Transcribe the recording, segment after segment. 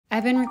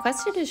I've been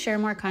requested to share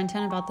more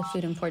content about the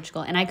food in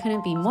Portugal, and I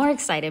couldn't be more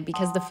excited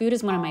because the food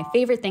is one of my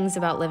favorite things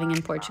about living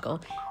in Portugal.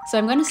 So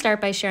I'm going to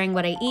start by sharing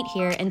what I eat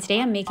here, and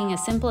today I'm making a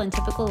simple and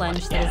typical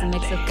lunch that is a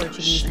mix of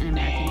Portuguese and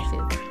American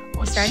food.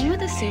 I'm starting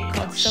with a soup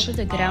called sopa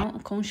de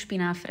grão com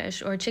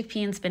espinafres, or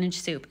chickpea and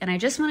spinach soup, and I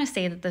just want to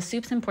say that the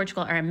soups in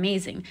Portugal are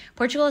amazing.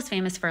 Portugal is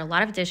famous for a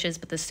lot of dishes,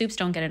 but the soups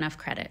don't get enough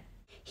credit.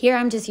 Here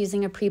I'm just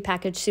using a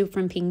pre-packaged soup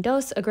from Ping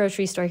Doce, a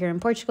grocery store here in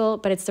Portugal,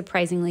 but it's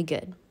surprisingly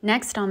good.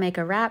 Next, I'll make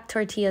a wrap.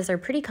 Tortillas are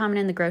pretty common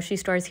in the grocery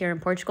stores here in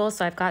Portugal,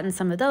 so I've gotten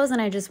some of those and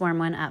I just warm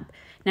one up.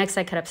 Next,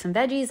 I cut up some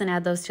veggies and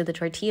add those to the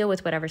tortilla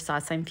with whatever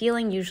sauce I'm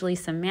feeling, usually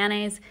some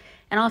mayonnaise,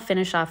 and I'll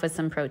finish off with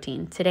some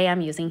protein. Today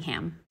I'm using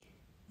ham.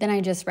 Then I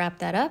just wrap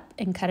that up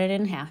and cut it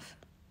in half.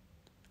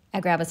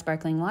 I grab a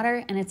sparkling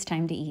water and it's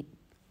time to eat.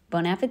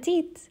 Bon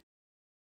appetit!